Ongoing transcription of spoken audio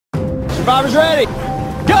Survivor's ready.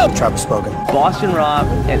 Go! Travis spoken. Boston Rob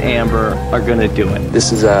and Amber are gonna do it.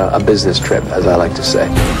 This is a business trip, as I like to say.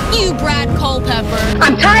 You, Brad Culpepper.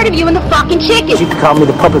 I'm tired of you and the fucking chicken. You can call me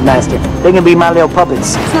the puppet master. They can be my little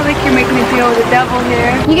puppets. It's not like you're making a deal with the devil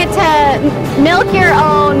here. You get to milk your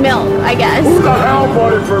own milk, I guess. Who the hell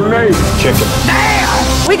voted for me? Chicken.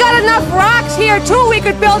 Damn! We got enough rocks here, too. We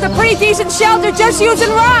could build a pretty decent shelter just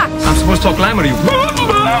using rocks. I'm supposed to talk Lamb, or you?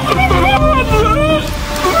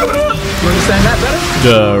 You understand that better?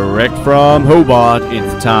 Direct from Hobart,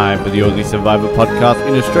 it's time for the only Survivor podcast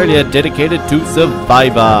in Australia dedicated to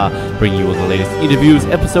Survivor, bringing you all the latest interviews,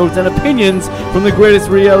 episodes, and opinions from the greatest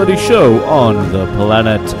reality show on the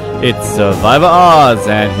planet. It's Survivor Oz,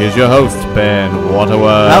 and here's your host, Ben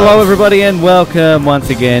Waterworth. Hello, everybody, and welcome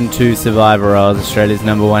once again to Survivor Oz, Australia's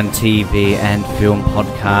 #1 TV and film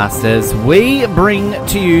podcast, as we bring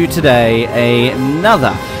to you today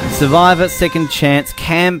another Survivor Second Chance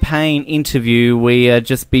campaign interview. We are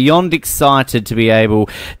just beyond excited to be able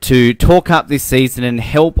to talk up this season and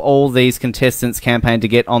help all these contestants campaign to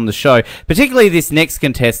get on the show, particularly this next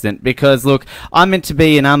contestant, because look, I'm meant to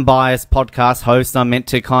be an unbiased podcast host. I'm meant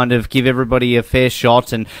to kind of give everybody a fair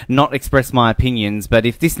shot and not express my opinions, but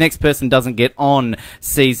if this next person doesn't get on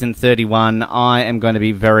season 31, I am going to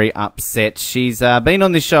be very upset. She's been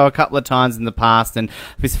on this show a couple of times in the past, and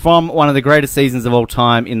is from one of the greatest seasons of all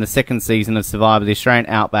time in the second season of Survivor, the Australian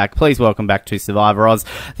Outback. Please welcome back to Survivor Oz,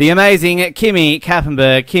 the amazing Kimmi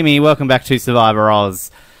Kappenberg. Kimmi, welcome back to Survivor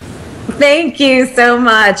Oz. Thank you so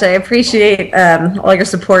much. I appreciate all your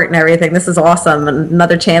support and everything. This is awesome.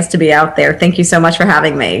 Another chance to be out there. Thank you so much for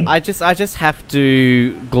having me. I just have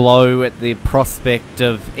to glow at the prospect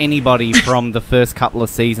of anybody from the first couple of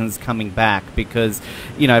seasons coming back, because,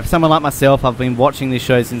 you know, for someone like myself, I've been watching this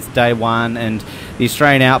show since day one, and the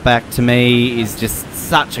Australian Outback to me is just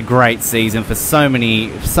such a great season for so many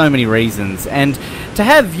reasons. And to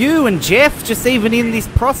have you and Jeff just even in this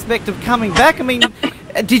prospect of coming back, I mean,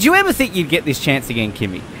 did you ever think you'd get this chance again,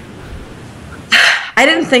 Kimmi? I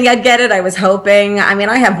didn't think I'd get it. I was hoping. I mean,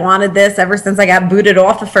 I have wanted this ever since I got booted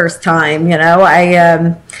off the first time. You know,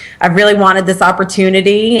 I really wanted this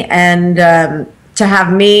opportunity, and to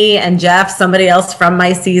have me and Jeff, somebody else from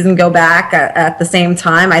my season, go back at the same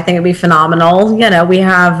time, I think it'd be phenomenal. You know, we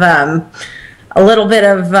have a little bit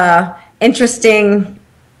of interesting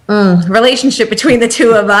relationship between the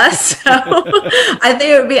two of us, so I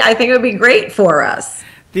think it would be great for us.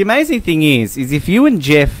 The amazing thing is if you and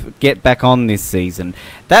Jeff get back on this season,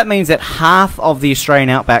 that means that half of the Australian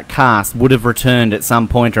Outback cast would have returned at some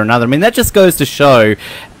point or another. I mean, that just goes to show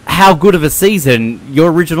how good of a season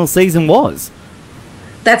your original season was.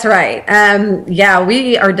 That's right. Yeah,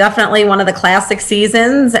 we are definitely one of the classic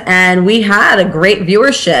seasons, and we had a great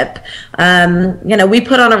viewership. You know, we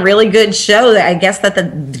put on a really good show. I guess that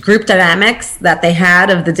the group dynamics that they had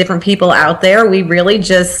of the different people out there, we really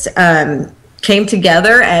just came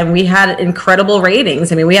together, and we had incredible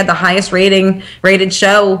ratings. I mean, we had the highest rated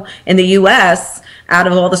show in the U.S. out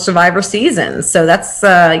of all the Survivor seasons. So that's,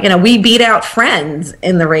 you know, we beat out Friends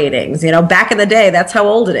in the ratings. You know, back in the day, that's how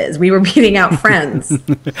old it is. We were beating out Friends.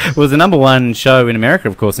 It was the #1 show in America,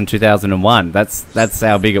 of course, in 2001. That's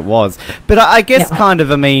how big it was. But I guess kind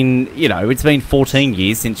of, I mean, you know, it's been 14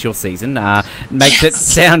 years since your season. Makes it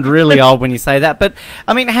sound really old when you say that. But,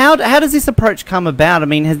 I mean, how does this approach come about? I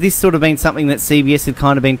mean, has this sort of been something that CBS had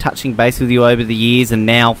kind of been touching base with you over the years, and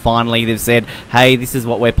now finally they've said, hey, this is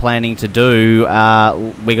what we're planning to do.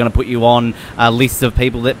 We're going to put you on a list of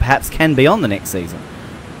people that perhaps can be on the next season?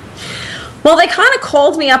 Well, they kind of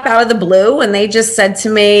called me up out of the blue, and they just said to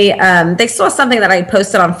me, they saw something that I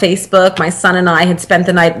posted on Facebook. My son and I had spent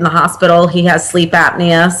the night in the hospital. He has sleep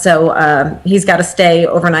apnea, so he's got to stay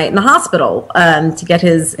overnight in the hospital to get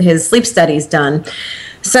his sleep studies done.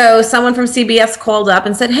 So someone from CBS called up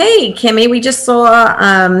and said, hey, Kimmi, we just saw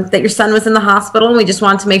that your son was in the hospital, and we just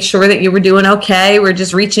wanted to make sure that you were doing okay. We're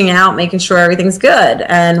just reaching out, making sure everything's good.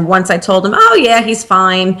 And once I told him, oh, yeah, he's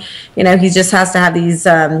fine. You know, he just has to have these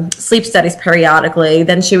sleep studies periodically.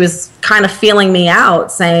 Then she was kind of feeling me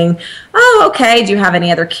out, saying, oh, okay, do you have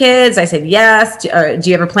any other kids? I said, yes. Do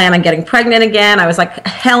you ever plan on getting pregnant again? I was like,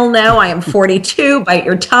 hell no, I am 42. Bite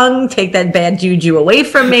your tongue. Take that bad juju away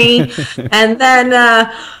from me. And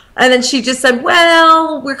then And then she just said,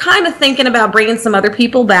 well, we're kind of thinking about bringing some other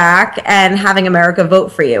people back and having America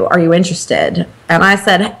vote for you. Are you interested? And I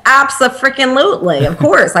said, abso-freaking-lutely. Of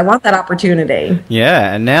course. I want that opportunity.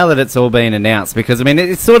 Yeah, and now that it's all been announced, because, I mean,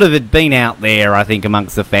 it's sort of been out there, I think,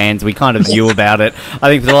 amongst the fans. We kind of knew about it, I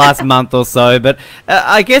think, for the last month or so. But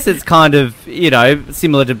I guess it's kind of,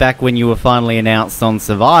 similar to back when you were finally announced on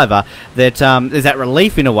Survivor, that there's that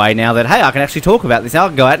relief in a way now that, hey, I can actually talk about this. I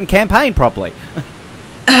can go out and campaign properly.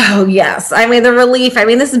 Oh, yes. I mean, the relief,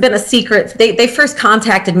 this has been a secret. They first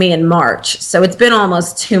contacted me in March, so it's been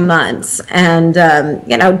almost 2 months. And,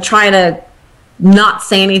 trying to not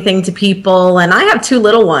say anything to people. And I have 2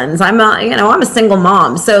 little ones. I'm a single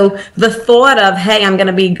mom. So the thought of, hey, I'm going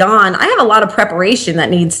to be gone, I have a lot of preparation that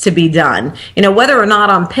needs to be done. Whether or not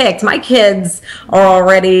I'm picked, my kids are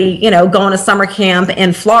already, going to summer camp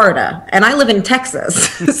in Florida, and I live in Texas.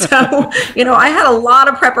 So, I had a lot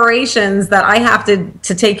of preparations that I have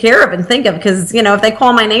to take care of and think of, because, if they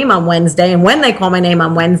call my name on Wednesday, and when they call my name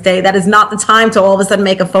on Wednesday, that is not the time to all of a sudden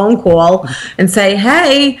make a phone call and say,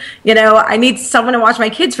 hey, I need someone to watch my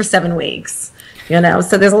kids for 7 weeks.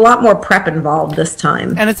 So there's a lot more prep involved this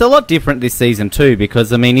time. And it's a lot different this season too,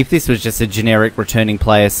 because, if this was just a generic returning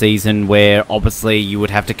player season where obviously you would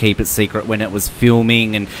have to keep it secret when it was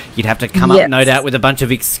filming, and you'd have to come up, no doubt, with a bunch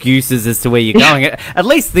of excuses as to where you're going. At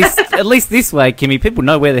least this way, Kimmy, people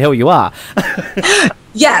know where the hell you are.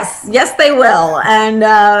 Yes, they will.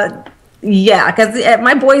 And, yeah, because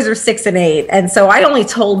my boys are 6 and 8, and so I only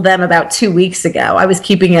told them about 2 weeks ago. I was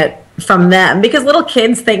keeping it from them because little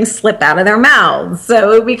kids, things slip out of their mouths.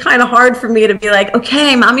 So it would be kind of hard for me to be like,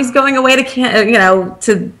 okay, mommy's going away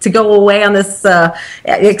to go away on this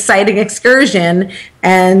exciting excursion,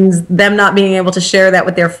 and them not being able to share that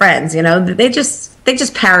with their friends. They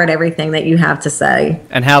just parrot everything that you have to say.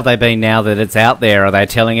 And how have they been now that it's out there? Are they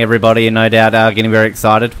telling everybody, and no doubt are getting very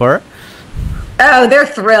excited for it? Oh, they're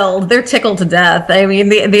thrilled. They're tickled to death.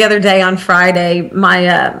 The other day on Friday,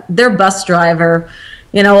 their bus driver,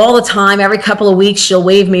 all the time, every couple of weeks, she'll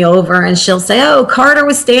wave me over and she'll say, oh, Carter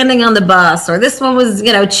was standing on the bus, or this one was,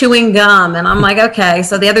 chewing gum. And I'm like, okay.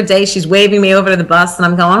 So the other day she's waving me over to the bus, and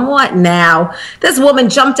I'm going, what now? This woman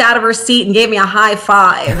jumped out of her seat and gave me a high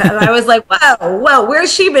five. And I was like, whoa,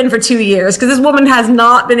 where's she been for 2 years? Because this woman has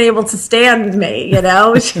not been able to stand me,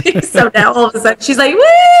 So now all of a sudden she's like, woo,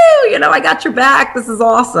 I got your back. This is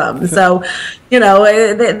awesome. So,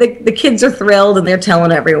 the kids are thrilled, and they're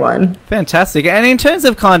telling everyone. Fantastic. And in terms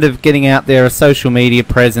of kind of getting out there, a social media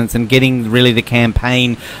presence, and getting really the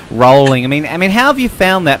campaign rolling, I mean, how have you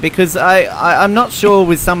found that? Because I'm not sure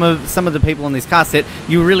with some of the people on this cast that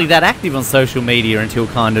you were really that active on social media until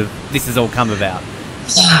kind of this has all come about.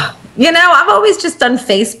 I've always just done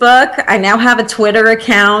Facebook. I now have a Twitter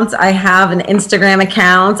account. I have an Instagram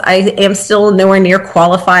account. I am still nowhere near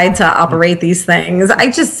qualified to operate these things. I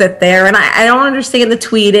just sit there, and I don't understand the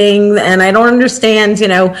tweeting, and I don't understand,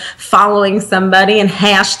 following somebody and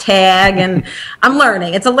hashtag, and I'm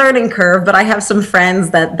learning. It's a learning curve, but I have some friends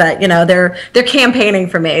that they're campaigning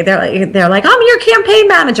for me. They're like, I'm your campaign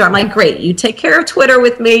manager. I'm like, great. You take care of Twitter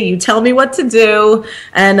with me. You tell me what to do.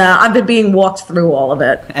 And I've been being walked through all of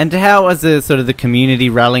it. And how is the community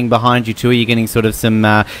rallying behind you too? Are you getting sort of some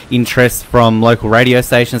interest from local radio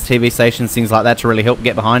stations, TV stations, things like that to really help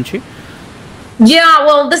get behind you? Yeah,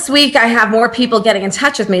 well, this week I have more people getting in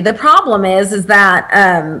touch with me. The problem is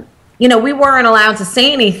that, we weren't allowed to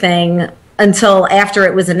say anything until after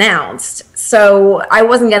it was announced. So I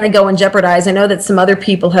wasn't going to go and jeopardize. I know that some other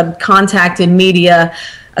people have contacted media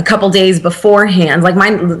a couple days beforehand. Like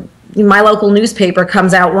my local newspaper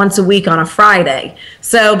comes out once a week on a Friday.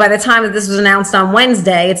 So by the time that this was announced on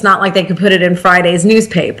Wednesday, it's not like they could put it in Friday's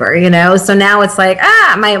newspaper, So now it's like,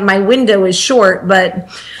 my window is short, but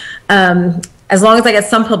as long as I get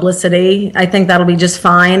some publicity, I think that'll be just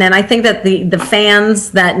fine. And I think that the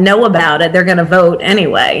fans that know about it, they're going to vote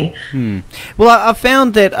anyway. Well, I've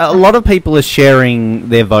found that a lot of people are sharing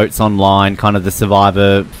their votes online, kind of the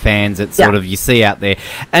Survivor fans that sort of you see out there.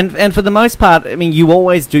 And for the most part, you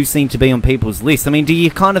always do seem to be on people's lists. Do you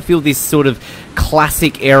kind of feel this sort of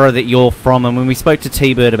classic era that you're from? And when we spoke to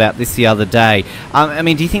T-Bird about this the other day,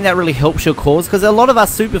 do you think that really helps your cause? Because a lot of us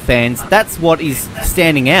super fans, that's what is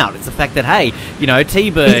standing out. It's the fact that, hey,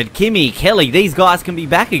 T-Bird, Kimmi, Kelly, these guys can be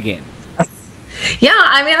back again. Yeah,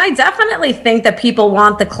 I definitely think that people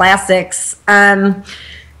want the classics. That's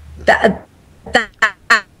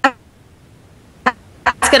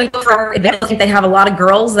going to go for our advantage. I think they have a lot of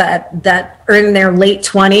girls that are in their late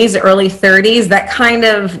 20s, early 30s, that kind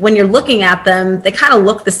of, when you're looking at them, they kind of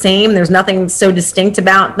look the same. There's nothing so distinct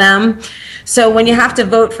about them. So when you have to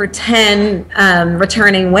vote for 10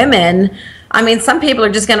 returning women, I mean, some people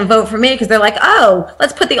are just going to vote for me because they're like, oh,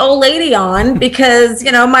 let's put the old lady on because,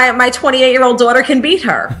 you know, my 28-year-old daughter can beat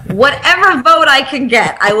her. Whatever vote I can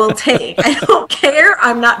get, I will take. I don't care.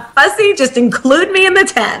 I'm not fussy. Just include me in the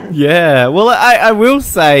 10. Yeah, well, I will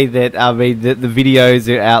say that, I mean, the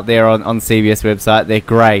videos are out there on CBS website. They're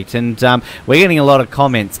great. And we're getting a lot of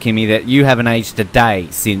comments, Kimmi, that you haven't aged a day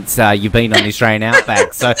since you've been on the Australian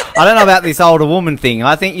Outback. So I don't know about this older woman thing.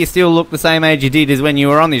 I think you still look the same age you did as when you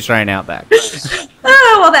were on the Australian Outback.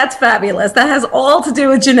 Oh, well, that's fabulous. That has all to do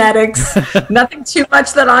with genetics. Nothing too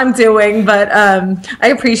much that I'm doing, but I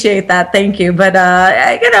appreciate that. Thank you. But,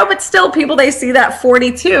 you know, but still people, they see that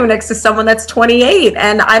 42 next to someone that's 28.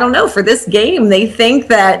 And I don't know, for this game, they think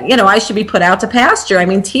that, you know, I should be put out to pasture. I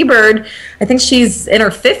mean, T-Bird, I think she's in her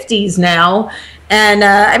 50s now. And,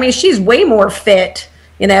 I mean, she's way more fit,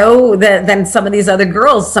 you know, than some of these other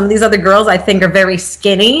girls. Some of these other girls, I think, are very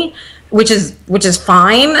skinny, which is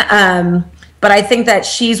fine. But I think that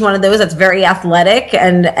she's one of those that's very athletic,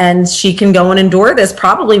 and she can go and endure this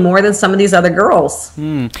probably more than some of these other girls.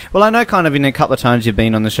 Well, I know kind of in a couple of times you've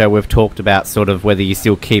been on the show, we've talked about sort of whether you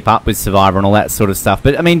still keep up with Survivor and all that sort of stuff.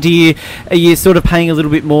 But, I mean, are you sort of paying a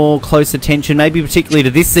little bit more close attention, maybe particularly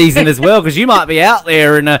to this season as well? Because you might be out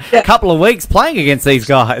there in a couple of weeks playing against these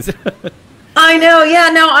guys. I know, yeah,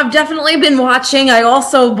 no, I've definitely been watching. I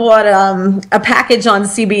also bought a package on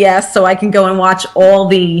CBS so I can go and watch all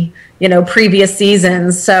the, you know, previous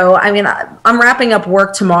seasons. So, I mean, I'm wrapping up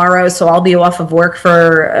work tomorrow, so I'll be off of work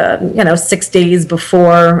for, you know, 6 days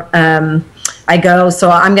before I go. So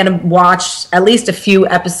I'm going to watch at least a few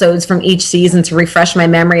episodes from each season to refresh my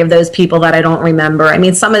memory of those people that I don't remember. I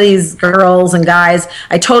mean, some of these girls and guys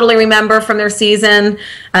I totally remember from their season.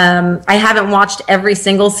 I haven't watched every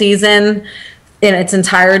single season in its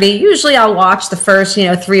entirety. Usually I'll watch the first, you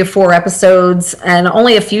know, 3 or 4 episodes, and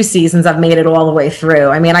only a few seasons I've made it all the way through.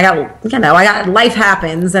 I mean, I got life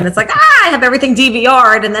happens, and it's like, I have everything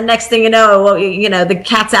DVR'd, and then next thing you know, the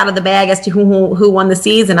cat's out of the bag as to who won the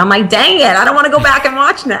season. I'm like, dang it, I don't want to go back and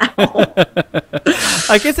watch now.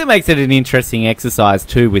 I guess it makes it an interesting exercise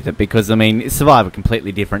too with it, because, I mean, Survivor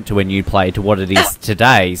completely different to when you played to what it is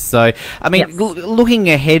today. So, I mean, Yes. Looking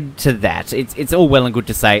ahead to that, it's all well and good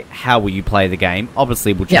to say, how will you play the game?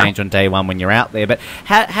 Obviously, will change on day one when you're out there. But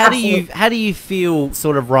how do you feel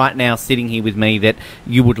sort of right now, sitting here with me, that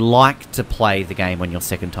you would like to play the game on your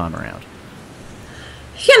second time around?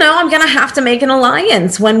 You know, I'm going to have to make an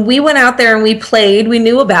alliance. When we went out there and we played, we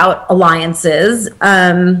knew about alliances,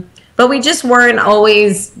 but we just weren't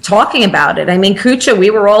always talking about it. I mean, Kucha,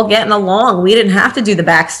 we were all getting along. We didn't have to do the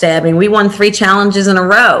backstabbing. We won 3 challenges in a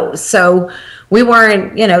row, so we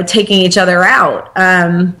weren't, you know, taking each other out.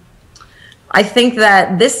 I think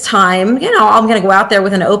that this time, you know, I'm going to go out there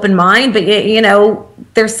with an open mind, but, you know,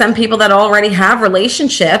 there's some people that already have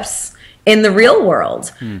relationships in the real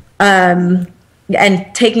world.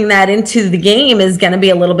 And taking that into the game is going to be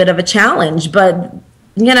a little bit of a challenge. But,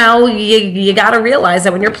 you know, you got to realize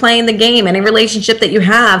that when you're playing the game, any relationship that you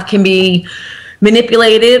have can be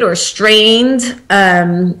manipulated or strained.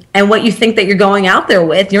 And what you think that you're going out there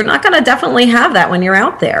with, you're not going to definitely have that when you're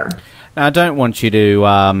out there. Now, I don't want you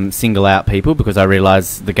to single out people, because I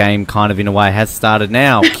realise the game kind of in a way has started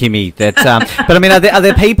now, Kimmi. But I mean, are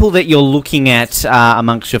there people that you're looking at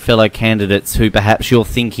amongst your fellow candidates who perhaps you're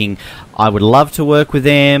thinking, I would love to work with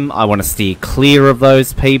them, I want to steer clear of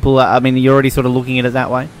those people? I mean, you're already sort of looking at it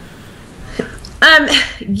that way?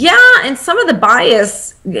 Yeah, and some of the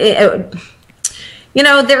bias, you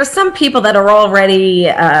know, there are some people that are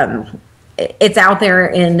already... it's out there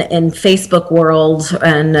in Facebook world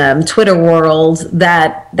and Twitter world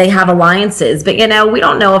that they have alliances, but, you know, we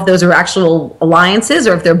don't know if those are actual alliances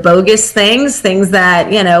or if they're bogus things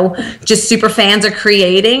that, you know, just super fans are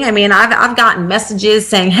creating. I mean, I've gotten messages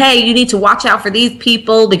saying, hey, you need to watch out for these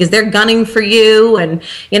people because they're gunning for you. And,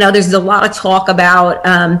 you know, there's a lot of talk about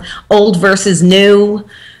old versus new.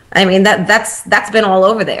 I mean, that's been all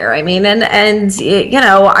over there. I mean, and you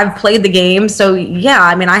know, I've played the game, so yeah.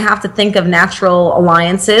 I mean, I have to think of natural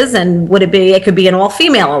alliances, and it could be an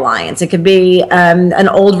all-female alliance. It could be an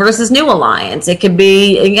old versus new alliance. It could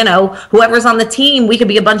be, you know, whoever's on the team. We could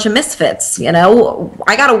be a bunch of misfits. You know,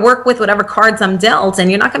 I got to work with whatever cards I'm dealt,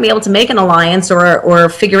 and you're not going to be able to make an alliance or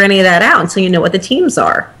figure any of that out until you know what the teams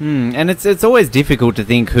are. And it's always difficult to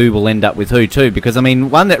think who will end up with who too, because, I mean,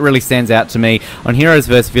 one that really stands out to me on Heroes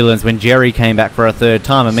vs Villains, when Jerry came back for a 3rd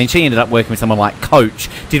time. I mean, she ended up working with someone like Coach.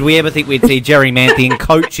 Did we ever think we'd see Jerry Manthe and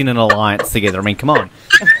Coach in an alliance together? I mean, come on.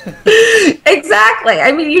 Exactly.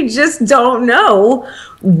 I mean, you just don't know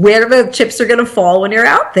where the chips are going to fall when you're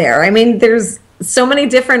out there. I mean, there's so many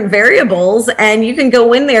different variables, and you can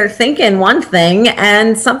go in there thinking one thing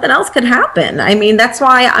and something else could happen. I mean, that's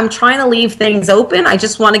why I'm trying to leave things open. I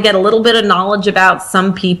just want to get a little bit of knowledge about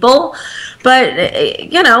some people. But,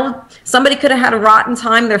 you know, somebody could have had a rotten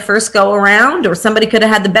time their first go around, or somebody could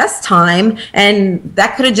have had the best time, and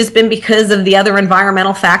that could have just been because of the other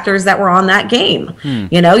environmental factors that were on that game.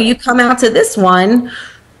 You know, you come out to this one,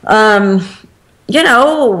 you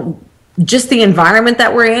know, just the environment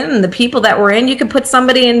that we're in and the people that we're in, you could put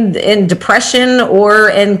somebody in depression or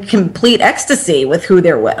in complete ecstasy with who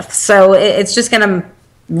they're with. So it's just going to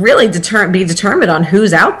really be determined on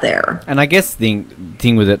who's out there. And I guess the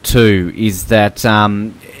thing with it too is that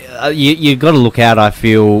you've got to look out, I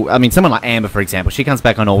feel. I mean, someone like Amber, for example, she comes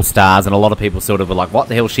back on All Stars, and a lot of people sort of are like, what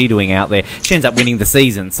the hell is she doing out there? She ends up winning the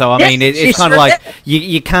season. So, I mean, it's kind of like,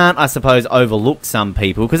 you can't, I suppose, overlook some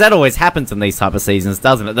people, because that always happens in these type of seasons,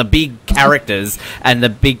 doesn't it? The big characters and the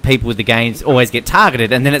big people with the games always get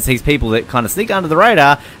targeted, and then it's these people that kind of sneak under the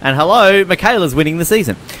radar, and hello, Michaela's winning the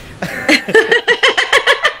season.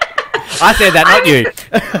 I said that, not you.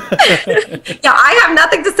 Yeah, I have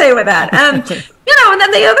nothing to say with that. You know, and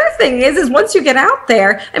then the other thing is once you get out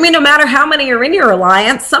there, I mean, no matter how many are in your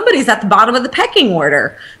alliance, somebody's at the bottom of the pecking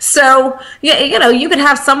order. So, you know, you could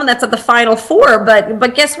have someone that's at the final four,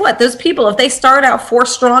 but guess what? Those people, if they start out 4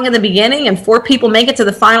 strong in the beginning and 4 people make it to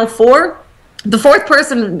the final 4, the 4th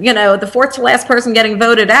person, you know, the 4th to last person getting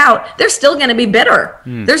voted out, they're still going to be bitter.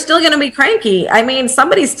 They're still going to be cranky. I mean,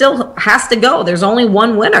 somebody still has to go. There's only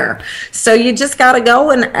one winner. So you just got to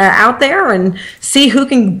go and out there and see who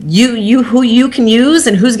can who you can use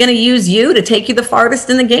and who's going to use you to take you the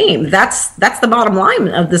farthest in the game. That's the bottom line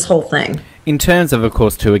of this whole thing. In terms of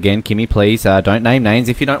course, too, again, Kimmy, please don't name names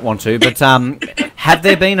if you don't want to, but have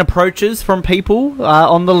there been approaches from people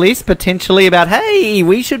on the list potentially about, hey,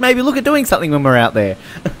 we should maybe look at doing something when we're out there?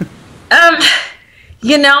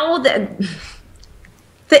 You know,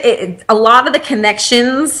 a lot of the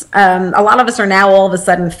connections, a lot of us are now all of a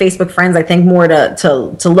sudden Facebook friends, I think, more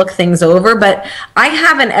to look things over, but I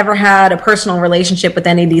haven't ever had a personal relationship with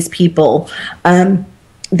any of these people.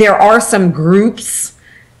 There are some groups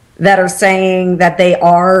that are saying that they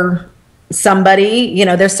are somebody, you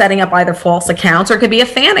know, they're setting up either false accounts or it could be a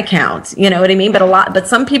fan account, you know what I mean? But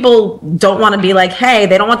some people don't want to be like, hey,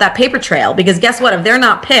 they don't want that paper trail, because guess what? If they're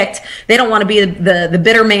not picked, they don't want to be the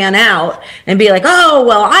bitter man out and be like, oh,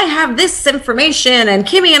 well, I have this information and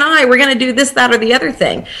Kimmy and I, we're going to do this, that, or the other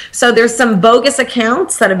thing. So there's some bogus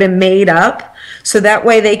accounts that have been made up. So that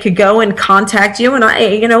way they could go and contact you.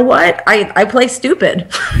 And you know what? I play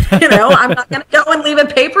stupid. You know, I'm not going to go and leave a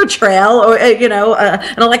paper trail or, you know,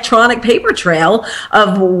 an electronic paper trail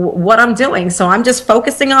of what I'm doing. So I'm just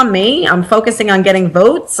focusing on me. I'm focusing on getting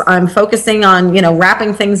votes. I'm focusing on, you know,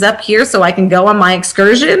 wrapping things up here so I can go on my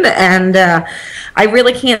excursion. And I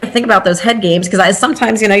really can't think about those head games because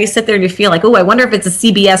sometimes, you know, you sit there and you feel like, oh, I wonder if it's a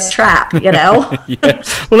CBS trap, you know? Yeah.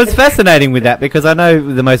 Well, it's fascinating with that because I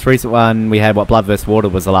know the most recent one we had, Blood vs. Water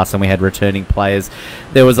was the last time we had returning players.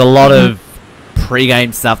 There was a lot of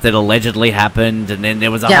pre-game stuff that allegedly happened, and then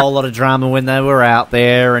there was a whole lot of drama when they were out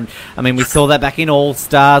there, and I mean we saw that back in All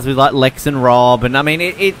Stars with like Lex and Rob, and I mean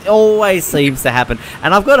it always seems to happen,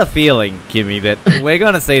 and I've got a feeling, Kimmy, that we're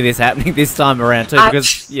going to see this happening this time around too,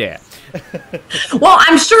 because Well,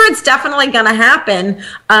 I'm sure it's definitely going to happen.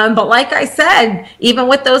 But like I said, even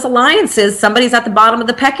with those alliances, somebody's at the bottom of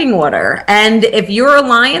the pecking order. And if your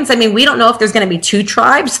alliance, I mean, we don't know if there's going to be 2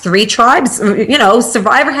 tribes, 3 tribes. You know,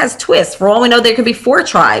 Survivor has twists. For all we know, there could be 4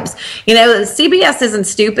 tribes. You know, CBS isn't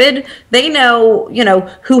stupid. They know, you know,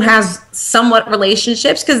 who has somewhat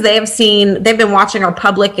relationships because they've been watching our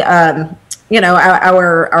public you know,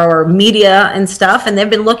 our media and stuff, and they've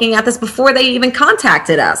been looking at this before they even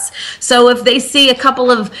contacted us. So if they see a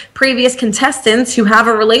couple of previous contestants who have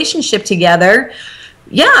a relationship together,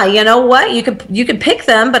 yeah, you know what, you could pick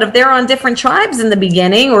them, but if they're on different tribes in the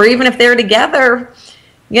beginning, or even if they're together,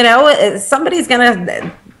 you know, somebody's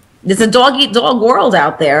gonna. It's a dog-eat-dog world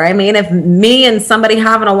out there. I mean, if me and somebody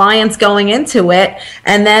have an alliance going into it,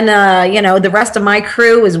 and then, you know, the rest of my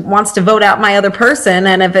crew wants to vote out my other person,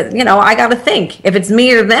 and if it, you know, I got to think, if it's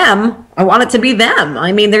me or them, I want it to be them.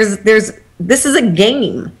 I mean, this is a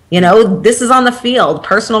game, you know, this is on the field.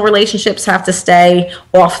 Personal relationships have to stay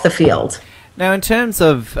off the field. Now, in terms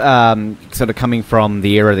of sort of coming from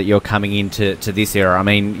the era that you're coming into this era, I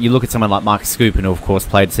mean, you look at someone like Mike Scoopin, who, of course,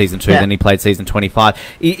 played Season 2, then he played Season 25.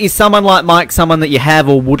 Is someone like Mike someone that you have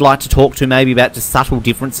or would like to talk to maybe about just subtle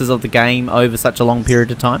differences of the game over such a long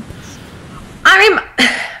period of time? I mean,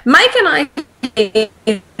 Mike and I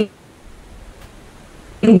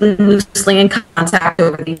loosely in contact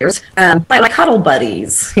over the years by my cuddle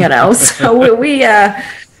buddies, So we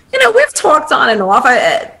we've talked on and off.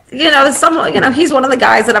 He's one of the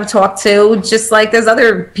guys that I've talked to, just like there's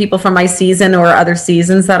other people from my season or other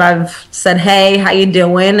seasons that I've said, hey, how you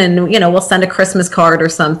doing? And, we'll send a Christmas card or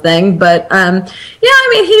something. But,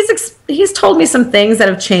 he's told me some things that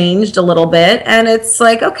have changed a little bit. And it's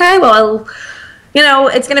like, okay, well,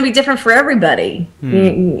 it's going to be different for everybody.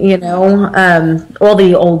 All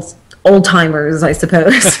the old timers, I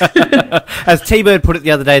suppose. As T-Bird put it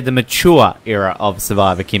the other day, the mature era of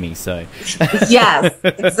Survivor, Kimmi. So yes,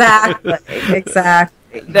 exactly.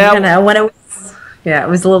 Now, when it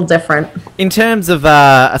was a little different. In terms of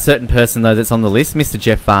a certain person, though, that's on the list, Mr.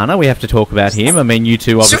 Jeff Varner, we have to talk about him. I mean, you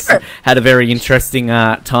two obviously had a very interesting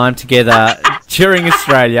time together during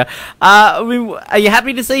Australia. Are you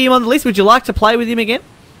happy to see him on the list? Would you like to play with him again?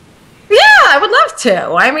 Yeah, I would love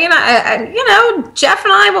to. I mean, Jeff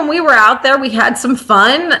and I, when we were out there, we had some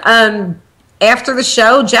fun. After the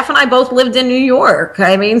show, Jeff and I both lived in New York.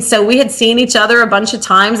 I mean, so we had seen each other a bunch of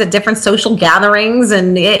times at different social gatherings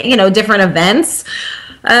and, different events.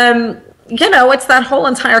 It's that whole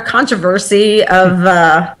entire controversy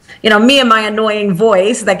of, me and my annoying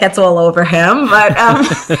voice that gets all over him, but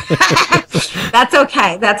that's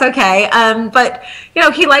okay. But,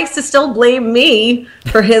 he likes to still blame me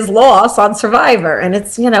for his loss on Survivor. And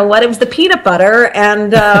it's, it was the peanut butter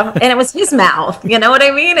and it was his mouth. You know what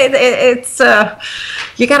I mean? It's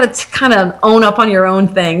you got to kind of own up on your own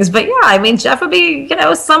things. But yeah, I mean, Jeff would be,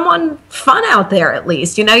 someone fun out there at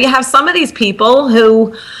least. You have some of these people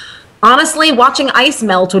who, honestly, watching ice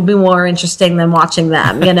melt would be more interesting than watching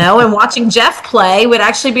them, and watching Jeff play would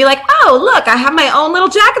actually be like, oh, look, I have my own little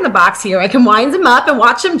Jack-in-the-Box here. I can wind him up and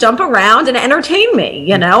watch him jump around and entertain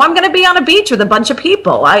me, I'm going to be on a beach with a bunch of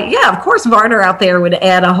people. Of course, Varner out there would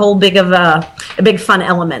add a whole big fun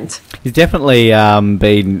element. He's definitely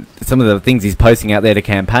been, some of the things he's posting out there to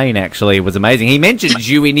campaign actually was amazing. He mentioned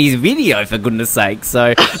you in his video, for goodness sake,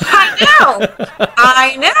 so...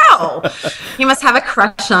 I know. He must have a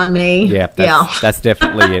crush on me. Yeah, that's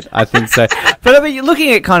definitely it. I think so. But I mean, you're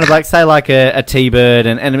looking at kind of like, say, like a T-Bird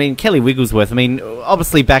and I mean, Kelly Wigglesworth. I mean,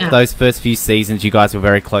 obviously back those first few seasons, you guys were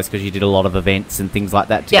very close because you did a lot of events and things like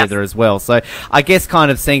that together as well. So I guess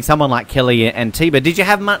kind of seeing someone like Kelly and T-Bird, did you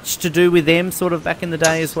have much to do with them sort of back in the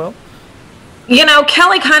day as well?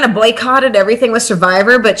 Kelly kind of boycotted everything with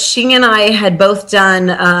Survivor, but she and I had both done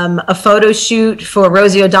a photo shoot for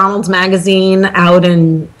Rosie O'Donnell's magazine out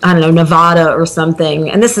in, Nevada or something.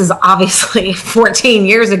 And this is obviously 14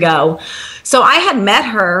 years ago. So I had met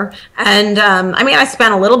her, and I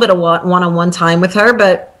spent a little bit of one-on-one time with her,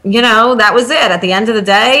 but, that was it. At the end of the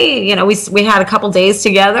day, we had a couple days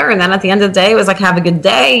together, and then at the end of the day, it was like, have a good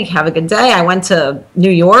day. I went to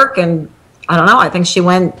New York, and I don't know, I think she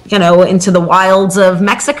went, into the wilds of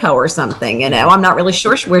Mexico or something, I'm not really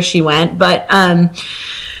sure where she went, but,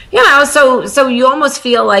 so you almost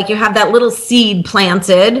feel like you have that little seed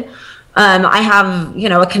planted. I have,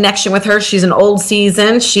 a connection with her. She's an old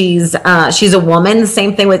season. She's a woman.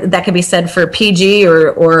 Same thing that could be said for PG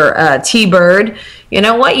or T-Bird. You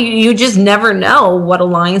know what? You just never know what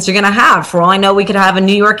alliance you're going to have. For all I know, we could have a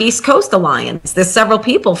New York East Coast alliance. There's several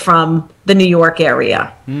people from the New York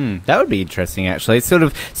area. That would be interesting, actually. It's sort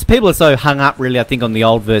of, people are so hung up, really, I think, on the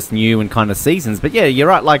old versus new and kind of seasons. But yeah, you're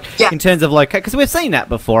right. Like, in terms of, like, because we've seen that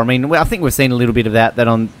before. I mean, I think we've seen a little bit of that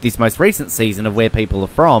on this most recent season of where people are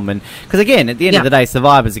from. And because, again, at the end of the day,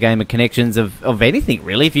 Survivor's a game of connections of anything,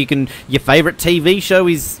 really. If you can, your favourite TV show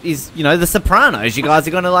is The Sopranos. You guys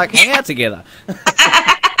are going to, like, hang out together.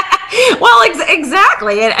 Well,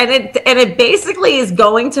 exactly, and it basically is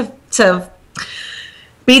going to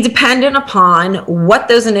be dependent upon what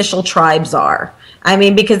those initial tribes are. I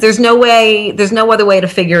mean, because there's no other way to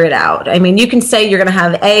figure it out. I mean, you can say you're going to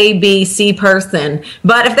have A, B, C person,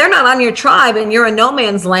 but if they're not on your tribe and you're in no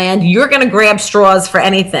man's land, you're going to grab straws for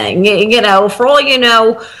anything. For all you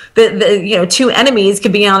know, the two enemies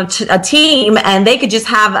could be on a team, and they could just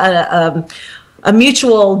have a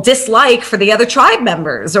mutual dislike for the other tribe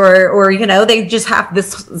members, or they just have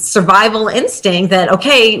this survival instinct that,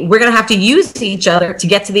 okay, we're going to have to use each other to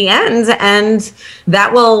get to the end, and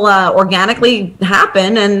that will organically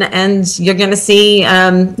happen, and you're going to see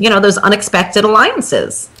those unexpected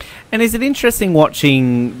alliances. And is it interesting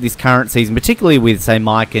watching this current season, particularly with, say,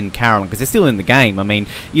 Mike and Carolyn, because they're still in the game? I mean,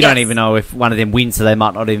 you don't even know if one of them wins, so they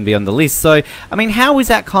might not even be on the list. So, I mean, how is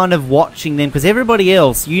that kind of watching them? Because everybody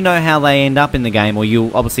else, you know how they end up in the game, or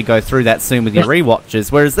you'll obviously go through that soon with your rewatches,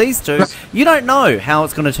 whereas these two, you don't know how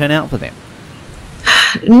it's going to turn out for them.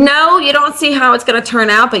 No, you don't see how it's going to turn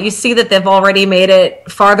out, but you see that they've already made it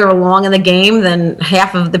farther along in the game than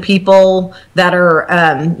half of the people that are,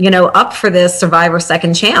 up for this Survivor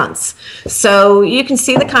Second Chance. So you can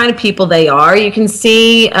see the kind of people they are. You can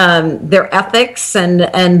see their ethics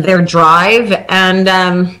and their drive,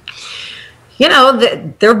 and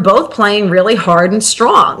they're both playing really hard and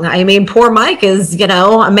strong. I mean, poor Mike is,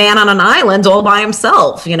 a man on an island all by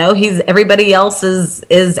himself. Everybody else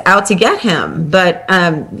is out to get him, but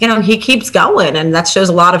he keeps going, and that shows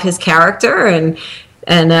a lot of his character.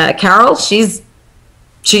 And Carol,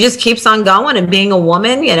 she just keeps on going and being a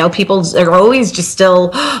woman. People are always just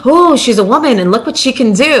still, oh, she's a woman and look what she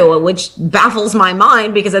can do, which baffles my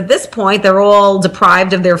mind, because at this point they're all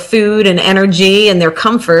deprived of their food and energy and their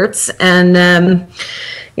comforts, and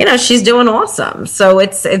she's doing awesome. So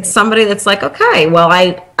it's somebody that's like, okay, well,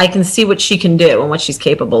 I can see what she can do and what she's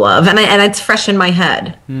capable of, and it's fresh in my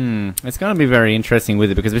head. It's going to be very interesting with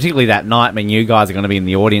it, because particularly that night when you guys are going to be in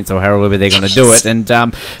the audience, or however they're going to do it, and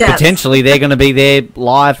potentially they're going to be there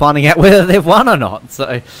live finding out whether they've won or not.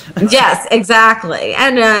 So yes, exactly.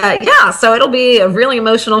 And so it'll be really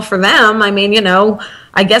emotional for them. I mean,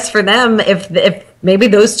 I guess for them, if maybe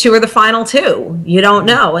those two are the final two, you don't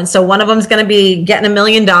know. And so one of them's going to be getting $1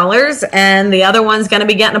 million, and the other one's going to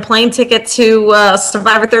be getting a plane ticket to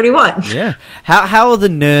Survivor 31. Yeah. How are the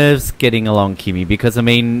nerves getting along, Kimmi? Because, I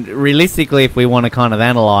mean, realistically, if we want to kind of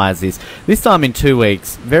analyse this time in 2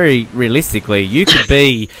 weeks, very realistically, you could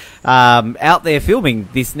be out there filming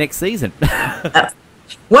this next season.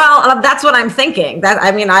 Well, that's what I'm thinking.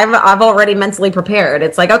 I've already mentally prepared.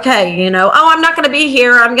 It's like, okay, I'm not going to be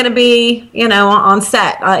here. I'm going to be, on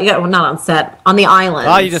set. Not on set, on the island.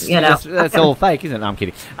 Oh, that's all fake, isn't it? No, I'm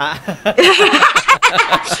kidding.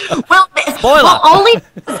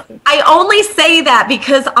 I only say that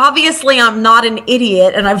because obviously I'm not an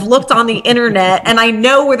idiot, and I've looked on the internet and I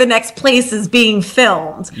know where the next place is being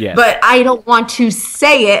filmed. Yes. But I don't want to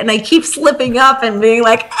say it, and I keep slipping up and being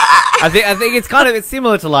like, I think it's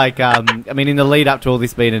similar to in the lead up to all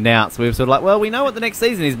this being announced, we were sort of like, well, we know what the next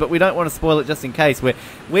season is, but we don't want to spoil it just in case.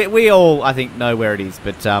 We all, I think, know where it is,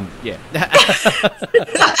 but yeah.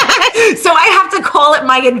 So I have to call it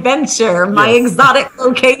my adventure, my exotic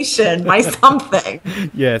location, my something.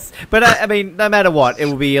 Yes, but no matter what, it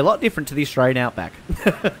will be a lot different to the Australian outback.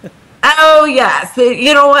 Oh, yes.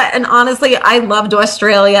 You know what? And honestly, I loved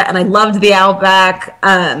Australia and I loved the Outback.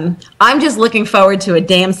 I'm just looking forward to a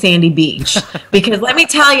damn sandy beach, because let me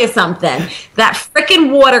tell you something. That frickin'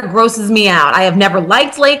 water grosses me out. I have never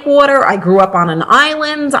liked lake water. I grew up on an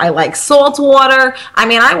island. I like salt water. I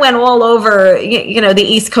mean, I went all over, the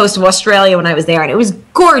east coast of Australia when I was there, and it was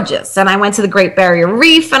gorgeous. And I went to the Great Barrier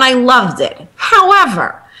Reef and I loved it.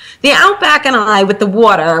 However, the Outback and I, with the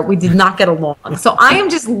water, we did not get along. So I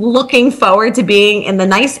am just looking forward to being in the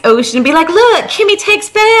nice ocean and be like, look, Kimmi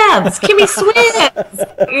takes baths, Kimmi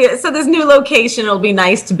swims. So this new location, it'll be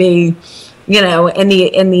nice to be, in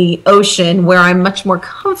the ocean where I'm much more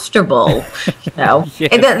comfortable. Yes.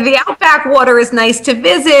 The Outback water is nice to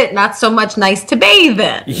visit, not so much nice to bathe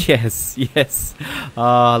in. Yes.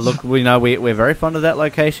 Look, we know we're very fond of that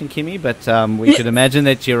location, Kimmi, but we could imagine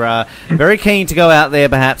that you're very keen to go out there,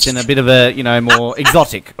 perhaps in a bit of a more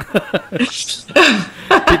exotic,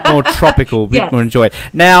 bit more tropical, bit more enjoy.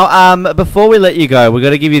 Now, before we let you go, we've got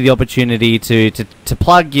to give you the opportunity to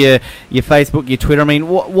plug your Facebook, your Twitter. I mean,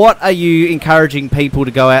 what are you encouraging people to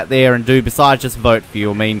go out there and do besides just vote for you?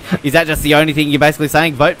 I mean, is that just the only thing you're basically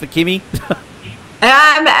saying? Vote for Kimmi?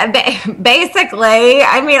 Basically,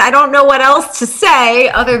 I don't know what else to say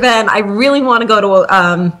other than I really want to go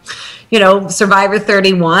to, Survivor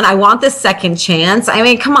 31. I want this second chance. I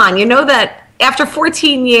mean, come on, that after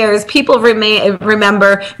 14 years, people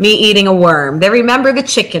remember me eating a worm. They remember the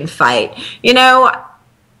chicken fight.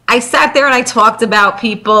 I sat there and I talked about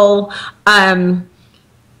people,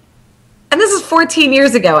 and this is 14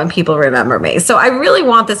 years ago, and people remember me. So I really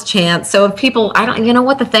want this chance. So if people,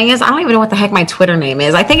 what the thing is? I don't even know what the heck my Twitter name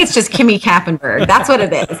is. I think it's just Kimmi Kappenberg. That's what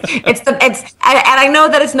it is. And I know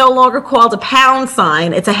that it's no longer called a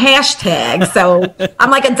 £. It's a hashtag. So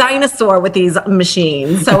I'm like a dinosaur with these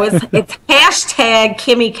machines. So it's hashtag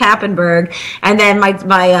Kimmi Kappenberg. And then my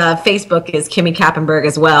Facebook is Kimmi Kappenberg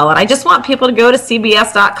as well. And I just want people to go to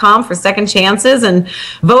CBS.com for second chances and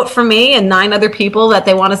vote for me and 9 other people that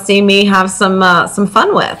they want to see me have some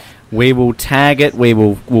fun with. We will tag it.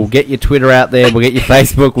 We'll get your Twitter out there. We'll get your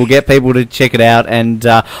Facebook. We'll get people to check it out. And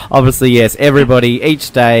obviously, yes, everybody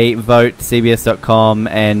each day vote CBS.com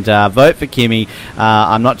and vote for Kimmi.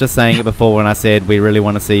 I'm not just saying it before when I said we really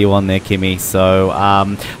want to see you on there, Kimmi. So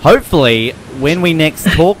hopefully, when we next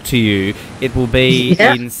talk to you, it will be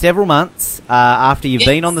in several months after you've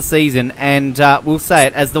been on the season, and we'll say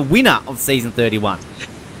it as the winner of season 31.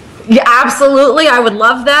 Yeah, absolutely. I would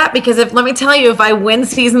love that, because let me tell you, if I win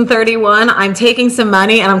season 31, I'm taking some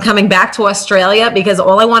money and I'm coming back to Australia, because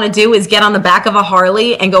all I want to do is get on the back of a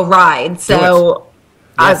Harley and go ride. So,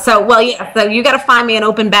 so you got to find me an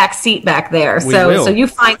open back seat back there. So you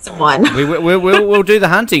find someone. We'll do the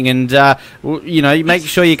hunting, and you know, you make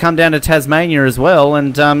sure you come down to Tasmania as well,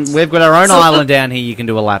 and we've got our own island down here you can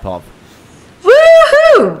do a lap of.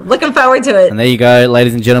 Woohoo! Looking forward to it. And there you go,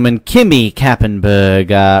 ladies and gentlemen. Kimmi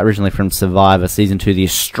Kappenberg, originally from Survivor Season 2, the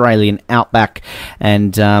Australian Outback.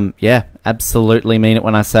 And, yeah, absolutely mean it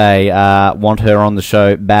when I say want her on the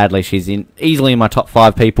show badly. She's easily in my top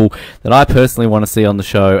 5 people that I personally want to see on the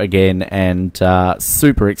show again. And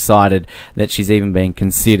super excited that she's even being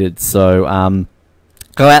considered. So,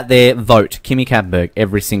 go out there, vote Kimmi Kappenberg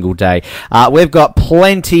every single day. We've got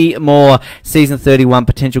plenty more Season 31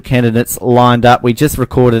 potential candidates lined up. We just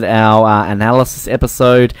recorded our analysis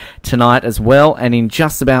episode tonight as well, and in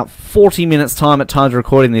just about 40 minutes' time at time of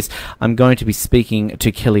recording this, I'm going to be speaking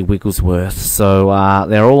to Kelly Wigglesworth. So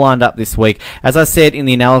they're all lined up this week. As I said in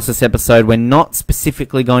the analysis episode, we're not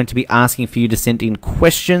specifically going to be asking for you to send in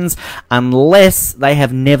questions unless they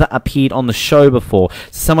have never appeared on the show before.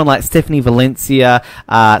 Someone like Stephanie Valencia,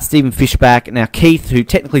 Stephen Fishback. Now, Keith, who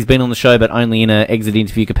technically has been on the show but only in an exit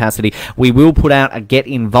interview capacity, we will put out a get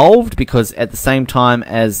involved, because at the same time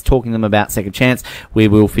as talking to them about Second Chance, we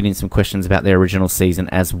will fit in some questions about their original season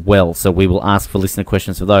as well. So we will ask for listener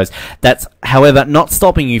questions for those. That's, however, not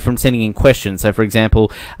stopping you from sending in questions. So, for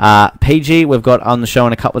example, PG, we've got on the show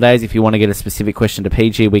in a couple of days. If you want to get a specific question to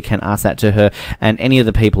PG, we can ask that to her and any of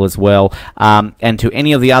the people as well. And to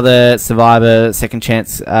any of the other Survivor Second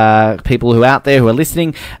Chance people who are out there who are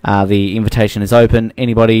listening, the invitation is open.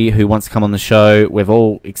 Anybody who wants to come on the show, we've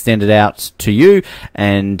all extended out to you,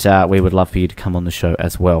 and we would love for you to come on the show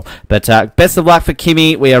as well. But best of luck for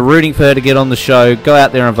Kimmi. We are rooting for her to get on the show. Go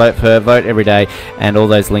out there and vote for her. Vote every day, and all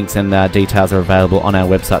those links and details are available on our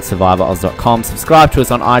website, survivoroz.com. Subscribe to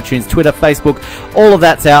us on iTunes, Twitter, Facebook. All of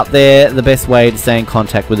that's out there. The best way to stay in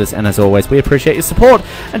contact with us, and as always, we appreciate your support.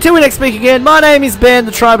 Until we next speak again, my name is Ben,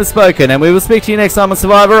 the Tribe has spoken, and we will speak to you next time on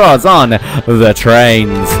Survivor Oz on The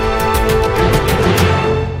Trains.